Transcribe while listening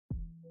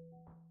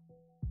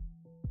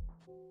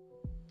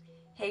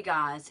Hey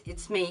guys,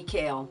 it's me,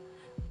 Kale.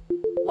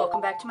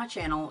 Welcome back to my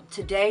channel.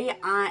 Today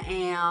I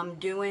am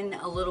doing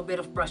a little bit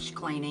of brush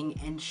cleaning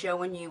and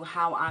showing you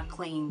how I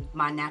clean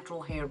my natural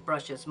hair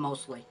brushes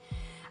mostly.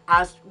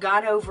 I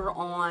got over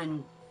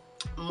on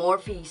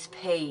Morphe's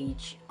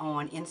page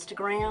on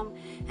Instagram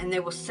and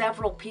there were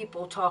several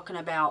people talking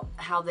about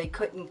how they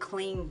couldn't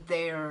clean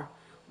their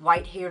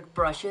white-haired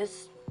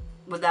brushes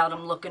without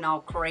them looking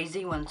all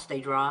crazy once they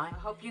dry. I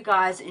hope you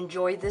guys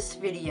enjoy this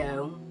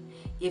video.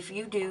 If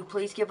you do,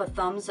 please give a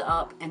thumbs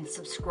up and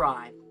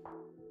subscribe.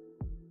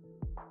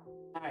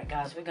 Alright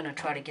guys, we're going to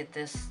try to get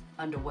this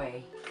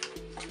underway.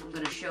 I'm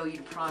going to show you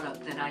the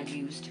product that I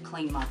use to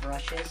clean my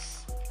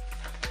brushes.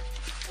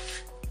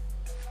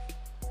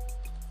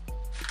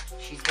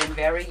 She's been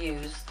very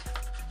used.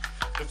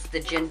 It's the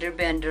Gender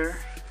Bender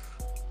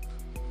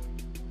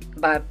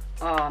by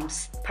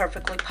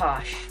Perfectly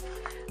Posh.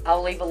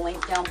 I'll leave a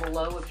link down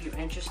below if you're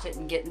interested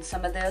in getting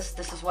some of this.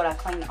 This is what I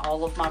clean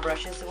all of my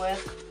brushes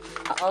with.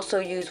 I also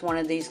use one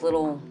of these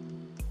little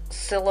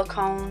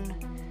silicone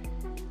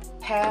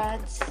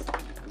pads,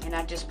 and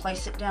I just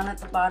place it down at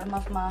the bottom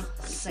of my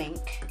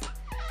sink.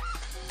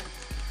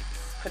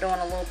 Put on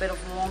a little bit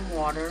of warm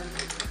water.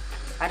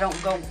 I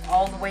don't go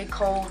all the way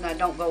cold and I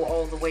don't go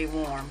all the way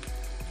warm.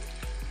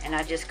 And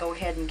I just go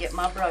ahead and get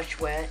my brush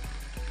wet,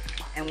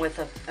 and with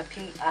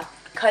I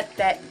cut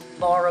that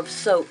bar of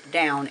soap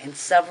down in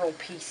several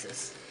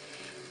pieces,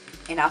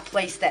 and I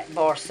place that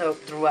bar soap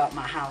throughout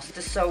my house.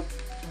 The soap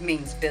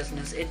means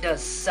business. It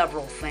does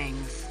several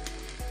things.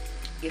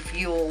 If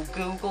you'll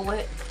Google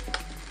it,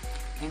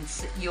 and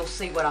you'll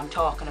see what I'm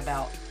talking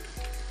about.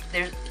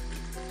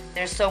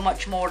 There's so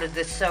much more to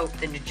this soap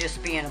than to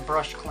just being a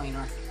brush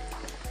cleaner.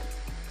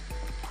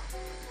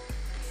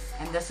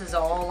 And this is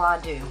all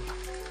I do.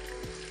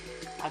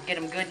 I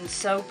get them good and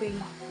soapy,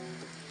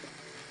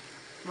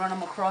 run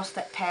them across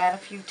that pad a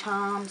few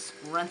times,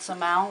 rinse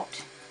them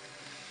out.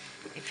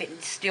 If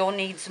it still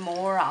needs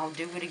more, I'll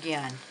do it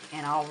again,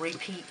 and I'll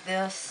repeat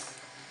this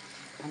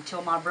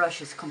until my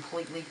brush is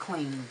completely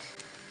cleaned.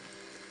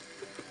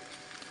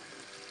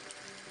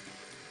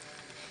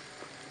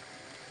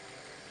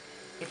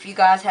 If you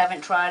guys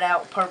haven't tried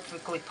out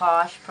Perfectly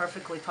Posh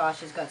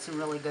has got some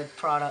really good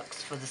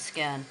products for the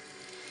skin.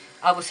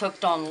 I was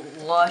hooked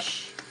on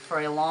Lush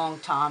for a long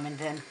time, and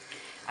then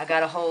I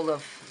got a hold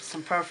of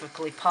some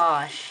Perfectly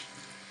Posh,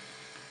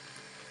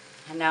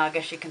 and now I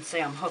guess you can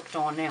say I'm hooked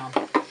on them.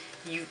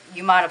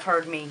 You might have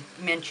heard me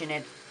mention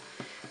it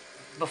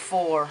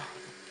before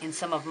in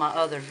some of my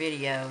other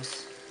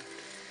videos.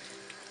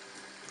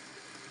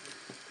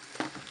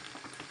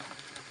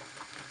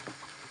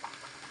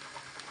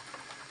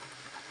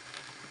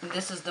 And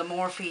this is the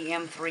Morphe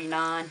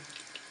M39.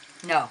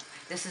 No,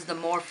 this is the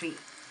Morphe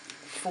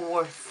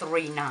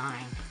 439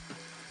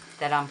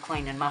 that I'm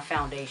cleaning, my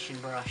foundation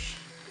brush.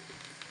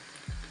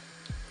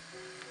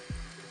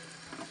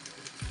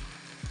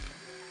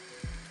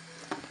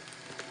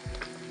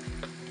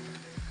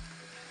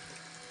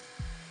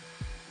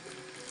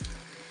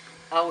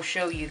 I will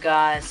show you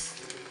guys.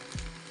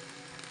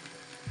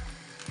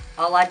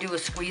 All I do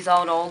is squeeze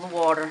out all the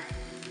water,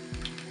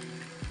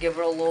 give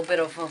her a little bit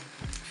of a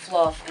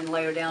fluff, and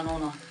lay her down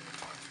on a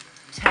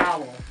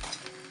towel.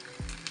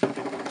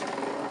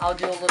 I'll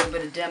do a little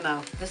bit of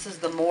demo. This is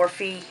the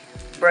Morphe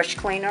brush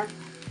cleaner.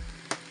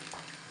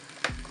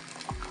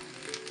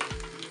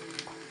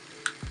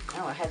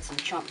 Oh, I had some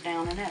chunk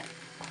down in it.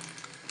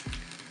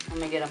 Let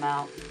me get them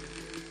out.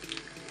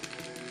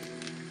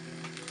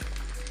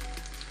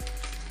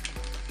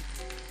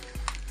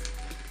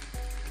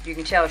 You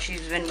can tell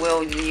she's been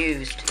well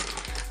used.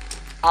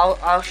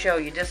 I'll show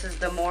you. This is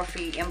the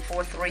Morphe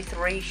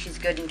M433. She's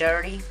good and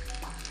dirty.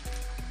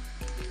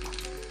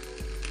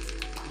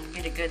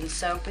 Get it good and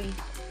soapy.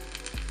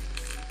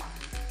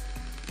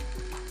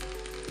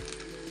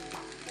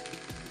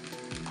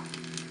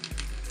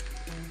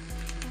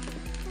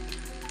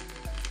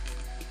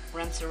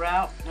 Rinse her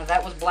out. Now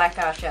that was black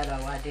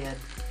eyeshadow I did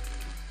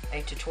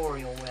a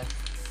tutorial with.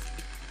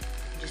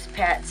 Just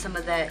pat some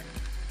of that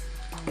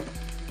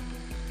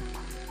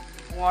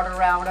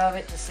water out of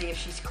it to see if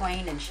she's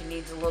clean, and she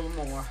needs a little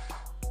more.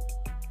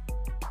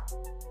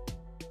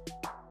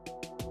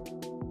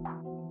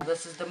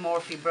 This is the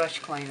Morphe brush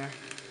cleaner.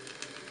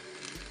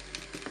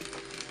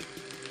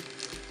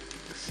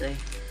 Let's see.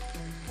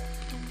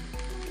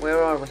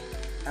 Where are we?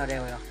 Oh,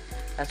 there we are.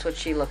 That's what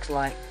she looks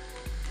like.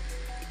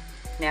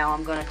 Now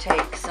I'm going to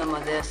take some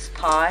of this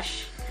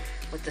Posh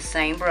with the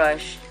same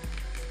brush,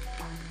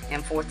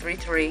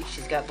 M433.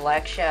 She's got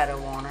black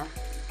shadow on her.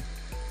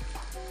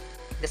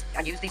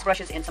 I used these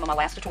brushes in some of my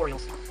last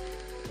tutorials.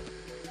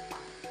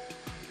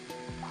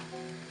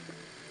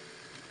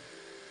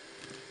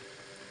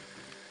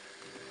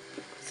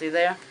 See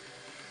there?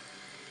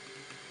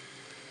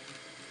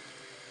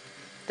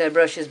 That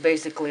brush is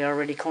basically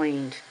already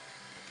cleaned.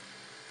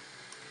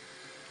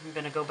 I'm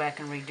going to go back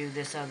and redo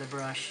this other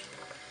brush.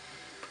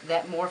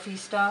 That Morphe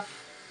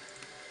stuff,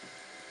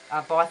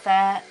 I bought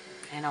that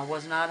and I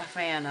was not a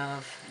fan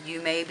of. You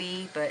may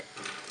be, but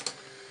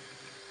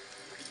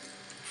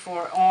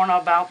for on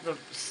about the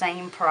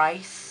same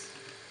price.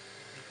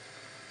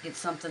 Get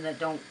something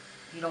that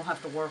you don't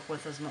have to work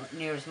with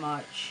near as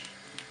much.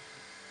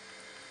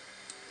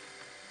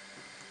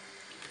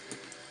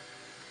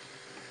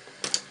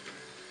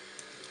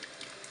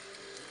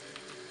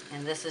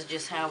 And this is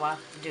just how I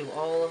do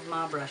all of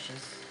my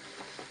brushes.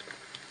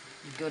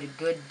 You get a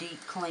good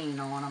deep clean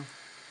on them.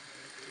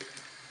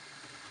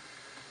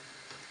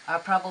 I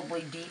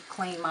probably deep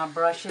clean my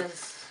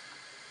brushes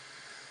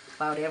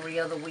about every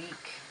other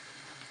week,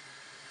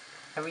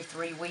 every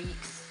 3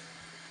 weeks.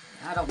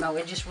 I don't know,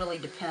 it just really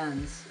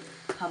depends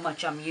how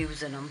much I'm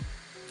using them.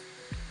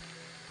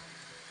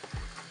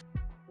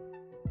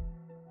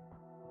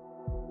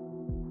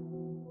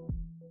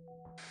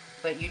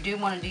 But you do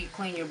want to deep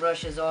clean your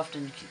brushes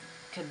often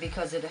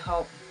because it'll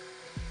help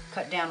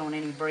cut down on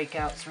any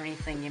breakouts or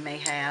anything you may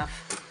have.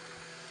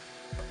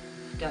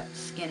 Got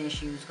skin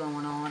issues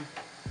going on.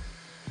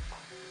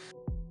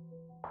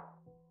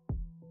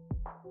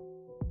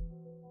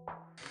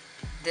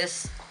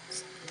 This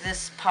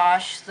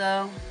Posh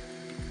though,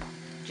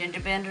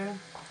 Ginger Bender,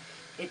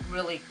 it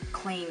really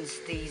cleans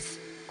these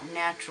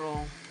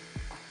natural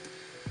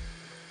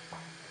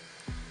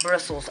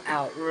bristles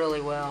out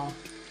really well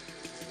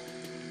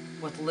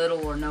with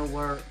little or no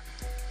work.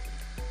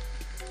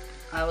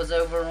 I was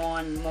over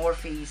on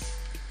Morphe's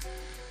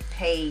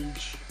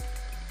page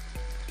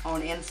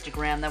on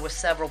Instagram. There were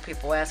several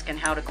people asking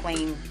how to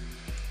clean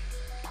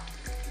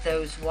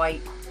those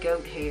white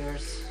goat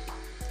hairs.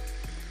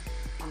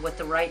 And with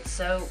the right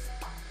soap,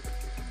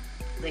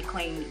 they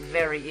clean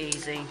very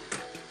easy.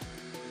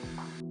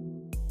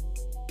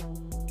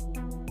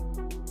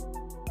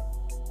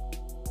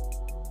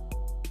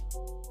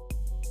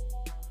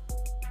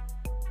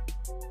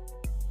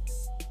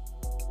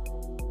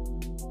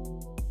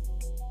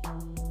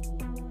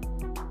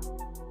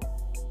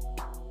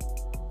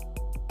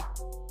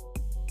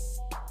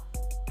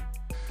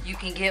 You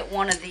can get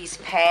one of these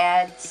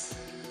pads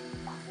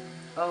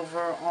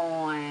over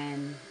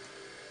on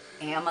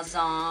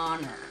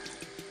Amazon or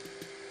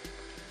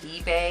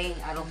eBay.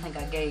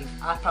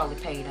 I probably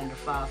paid under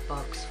 $5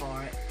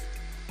 for it.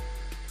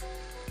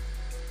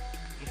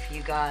 If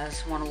you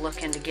guys want to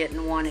look into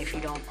getting one, if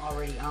you don't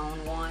already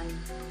own one.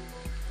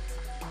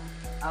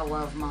 I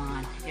love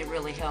mine. It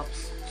really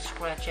helps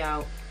scratch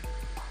out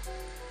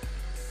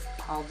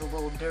all the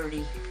little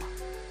dirty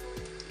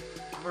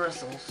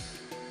bristles.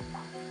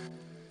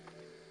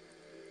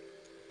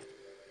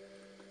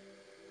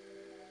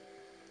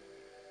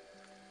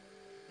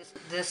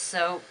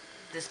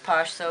 This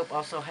Posh soap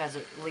also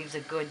leaves a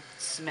good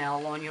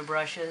smell on your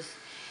brushes.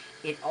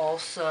 It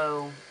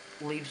also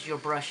leaves your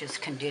brushes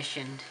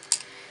conditioned.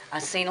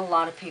 I've seen a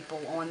lot of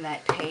people on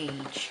that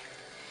page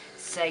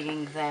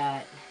saying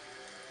that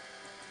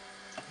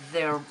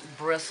their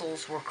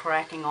bristles were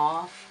cracking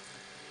off.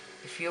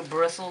 If your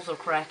bristles are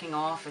cracking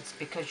off, it's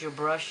because your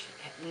brush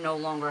no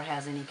longer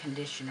has any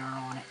conditioner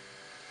on it.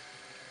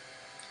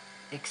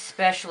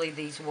 Especially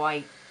these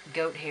white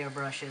goat hair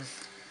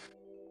brushes.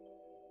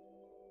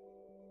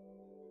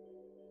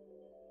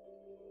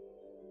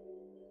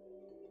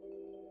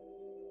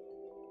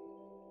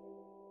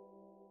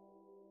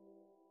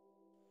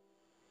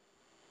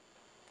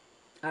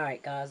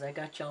 Alright guys, I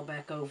got y'all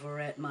back over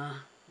at my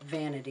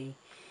vanity,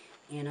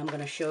 and I'm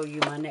going to show you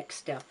my next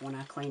step when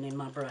I clean in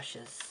my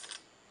brushes.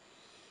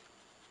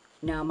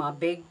 Now my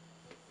big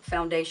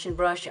foundation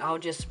brush, I'll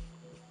just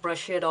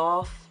brush it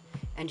off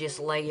and just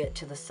lay it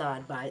to the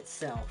side by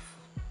itself.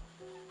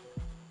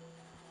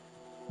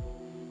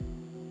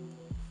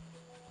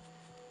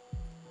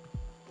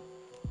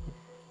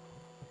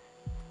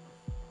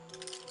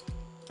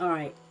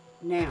 Alright,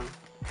 now,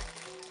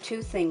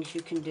 2 things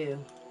you can do.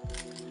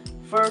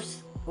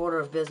 First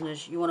order of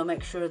business, you want to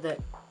make sure that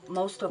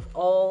most of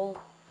all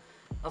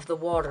of the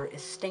water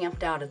is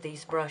stamped out of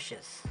these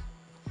brushes.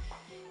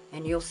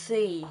 And you'll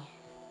see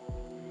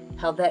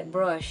how that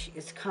brush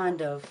is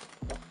kind of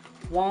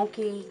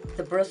wonky.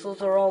 The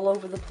bristles are all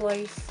over the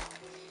place.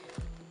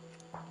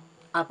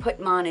 I put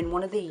mine in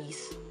one of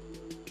these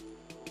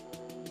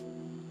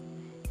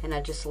and I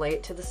just lay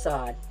it to the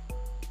side.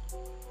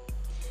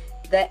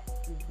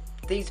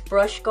 These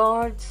brush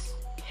guards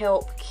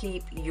help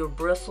keep your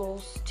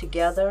bristles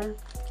together.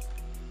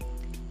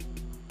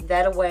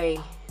 That way,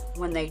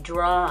 when they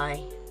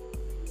dry,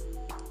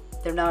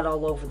 they're not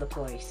all over the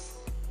place.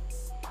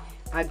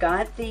 I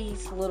got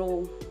these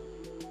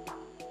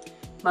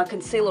my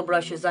concealer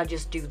brushes, I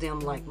just do them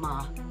like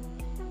my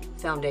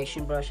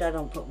foundation brush. I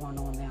don't put one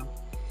on them.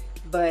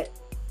 But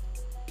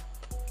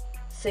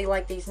see,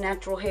 like these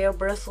natural hair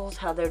bristles,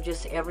 how they're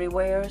just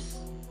everywhere?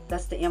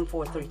 That's the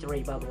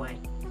M433, by the way.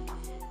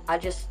 I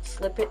just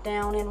slip it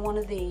down in one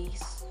of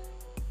these,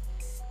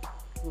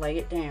 lay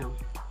it down.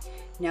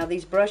 Now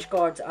these brush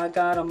guards, I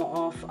got them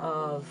off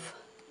of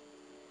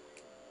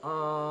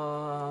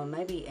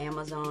maybe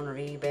Amazon or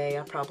eBay.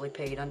 I probably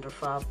paid under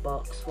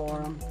 $5 for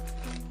them,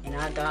 and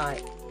I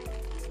got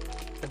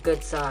a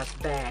good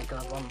sized bag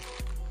of them.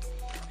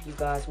 If you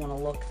guys want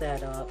to look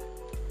that up,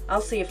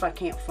 I'll see if I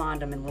can't find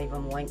them and leave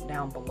them linked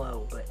down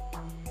below. But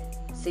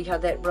See how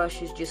that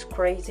brush is just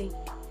crazy?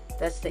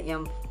 That's the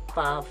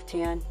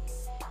M510.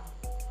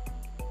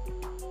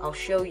 I'll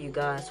show you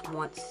guys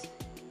once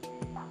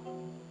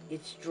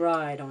it's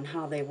dried on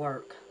how they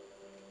work.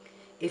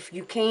 If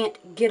you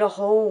can't get a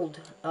hold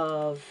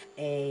of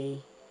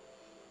a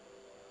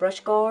brush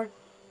guard,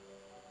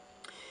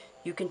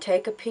 you can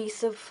take a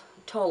piece of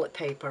toilet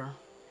paper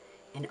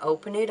and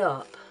open it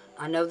up.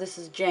 I know this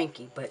is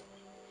janky, but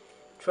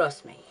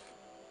trust me,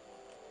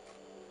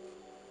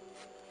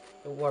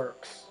 it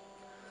works.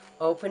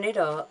 Open it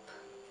up.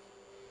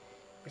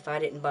 If I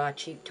didn't buy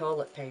cheap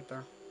toilet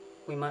paper,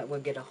 we might well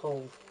get a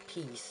whole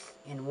piece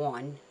in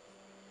one.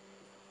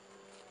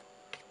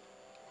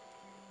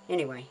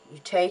 Anyway, you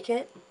take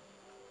it,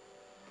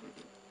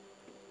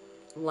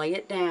 lay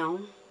it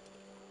down.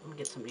 Let me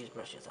get some of these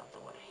brushes out of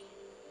the way.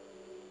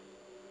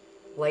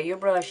 Lay your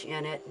brush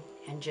in it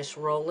and just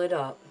roll it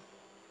up.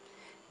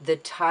 The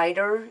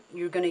tighter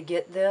you're going to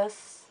get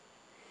this,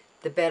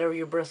 the better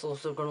your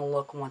bristles are going to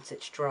look once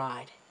it's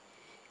dried.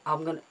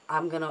 I'm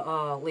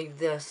gonna leave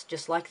this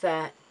just like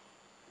that,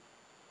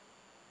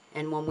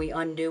 and when we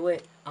undo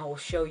it, I will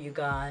show you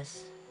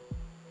guys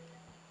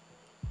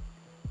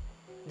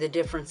the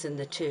difference in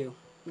the two,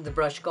 the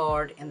brush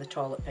guard and the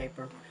toilet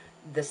paper.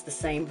 This is the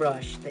same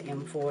brush, the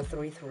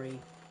M433,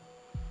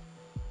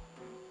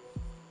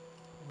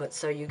 but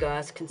so you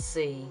guys can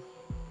see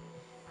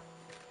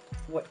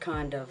what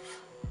kind of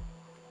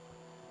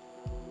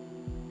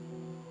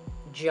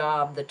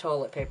job the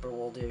toilet paper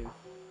will do.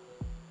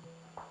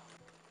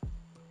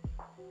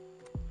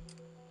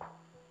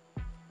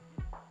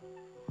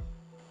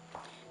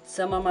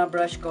 Some of my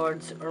brush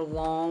guards are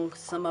long,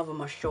 some of them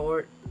are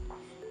short.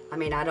 I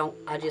mean, I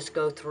just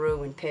go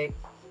through and pick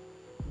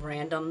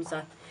randoms.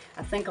 I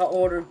think I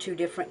ordered 2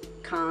 different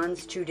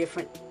kinds, 2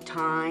 different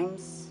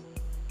times.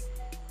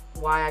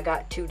 Why I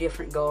got 2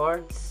 different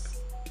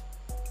guards.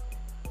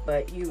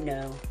 But you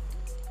know,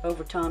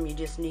 over time you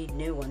just need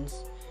new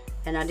ones.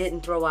 And I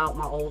didn't throw out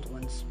my old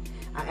ones.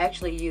 I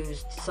actually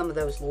used some of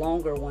those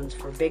longer ones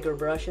for bigger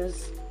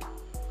brushes.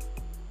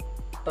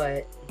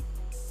 But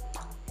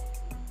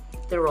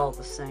they're all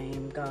the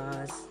same,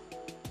 guys.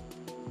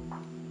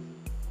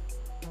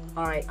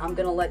 Alright, I'm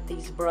going to let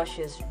these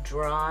brushes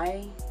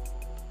dry.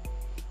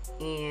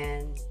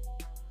 And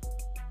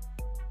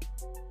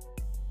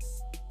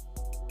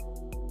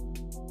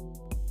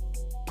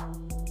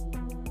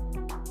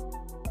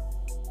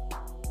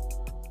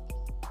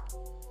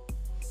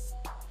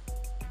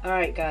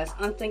alright guys,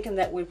 I'm thinking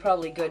that we're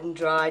probably good and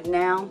dried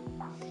now.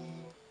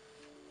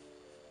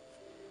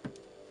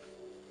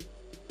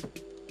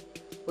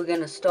 We're going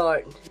to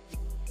start.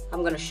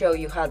 I'm going to show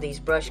you how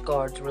these brush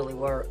guards really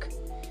work.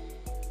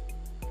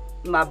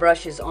 My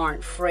brushes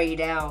aren't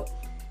frayed out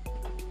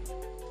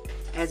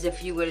as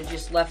if you would have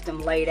just left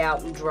them laid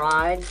out and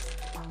dried.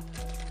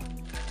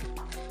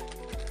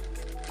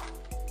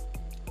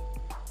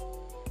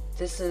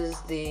 This is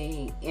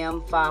the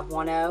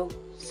M510.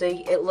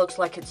 See, it looks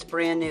like it's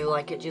brand new,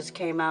 like it just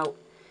came out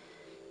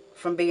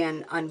from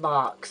being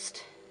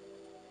unboxed.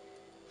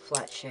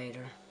 Flat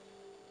shader.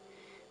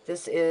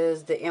 This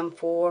is the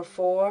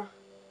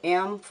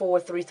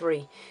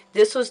M433.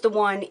 This was the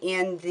one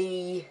in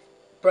the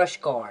brush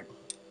guard.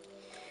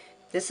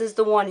 This is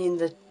the one in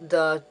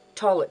the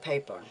toilet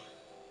paper.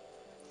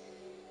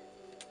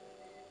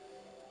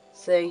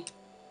 See?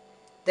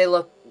 They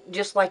look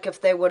just like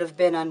if they would have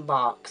been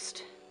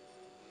unboxed.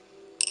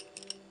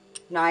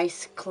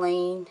 Nice,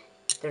 clean.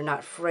 They're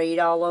not frayed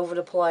all over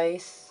the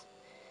place.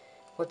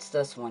 What's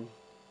this one?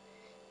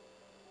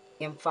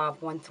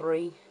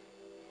 M513.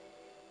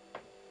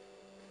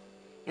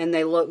 And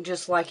they look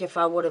just like if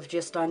I would have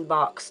just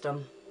unboxed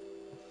them.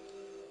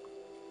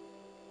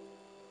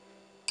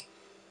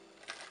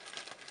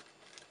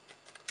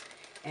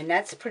 And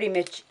that's pretty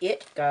much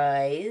it,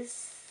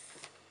 guys.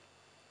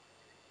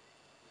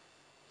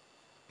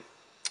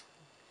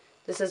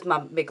 This is my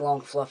big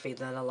long fluffy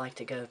that I like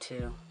to go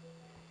to.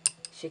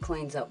 She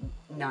cleans up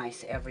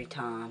nice every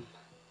time.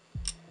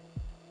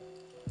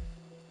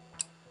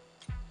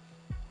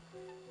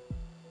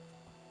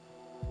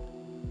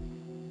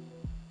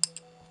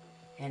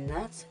 And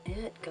that's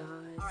it, guys.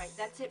 Alright,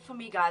 that's it for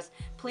me, guys.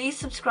 Please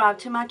subscribe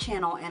to my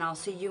channel, and I'll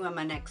see you in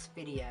my next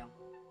video.